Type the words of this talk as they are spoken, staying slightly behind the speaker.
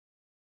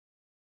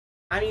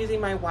I'm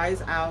using my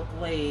Wise Owl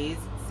Glaze,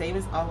 same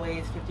as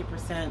always,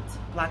 50%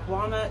 black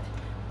walnut,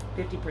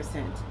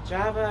 50%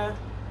 Java.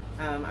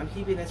 I'm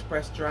keeping this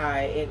brush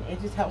dry, and it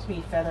just helps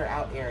me feather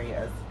out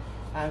areas.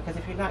 Because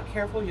if you're not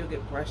careful, you'll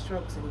get brush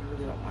strokes, and you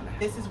really don't want to.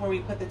 This is where we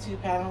put the two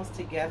panels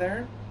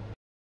together.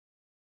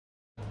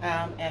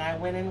 And I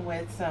went in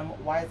with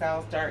some Wise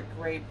Owl's Dark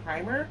Gray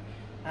Primer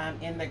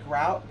in the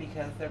grout,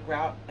 because the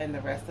grout and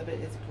the rest of it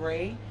is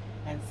gray.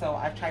 And so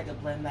I've tried to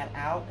blend that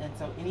out. And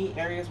so any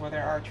areas where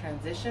there are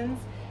transitions,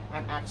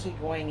 I'm actually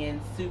going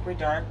in super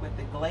dark with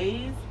the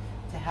glaze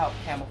to help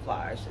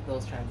camouflage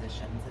those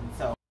transitions. And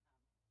so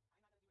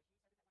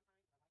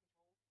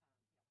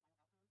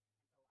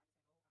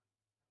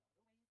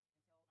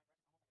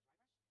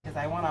because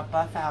I want to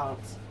buff out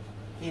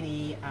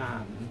any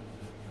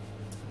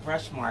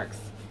brush marks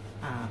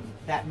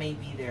that may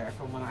be there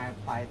from when I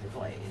applied the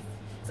glaze.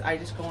 So I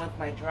just go in with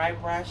my dry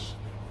brush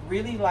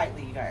really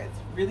lightly, you guys.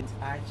 Really,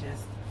 I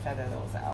just feather those out.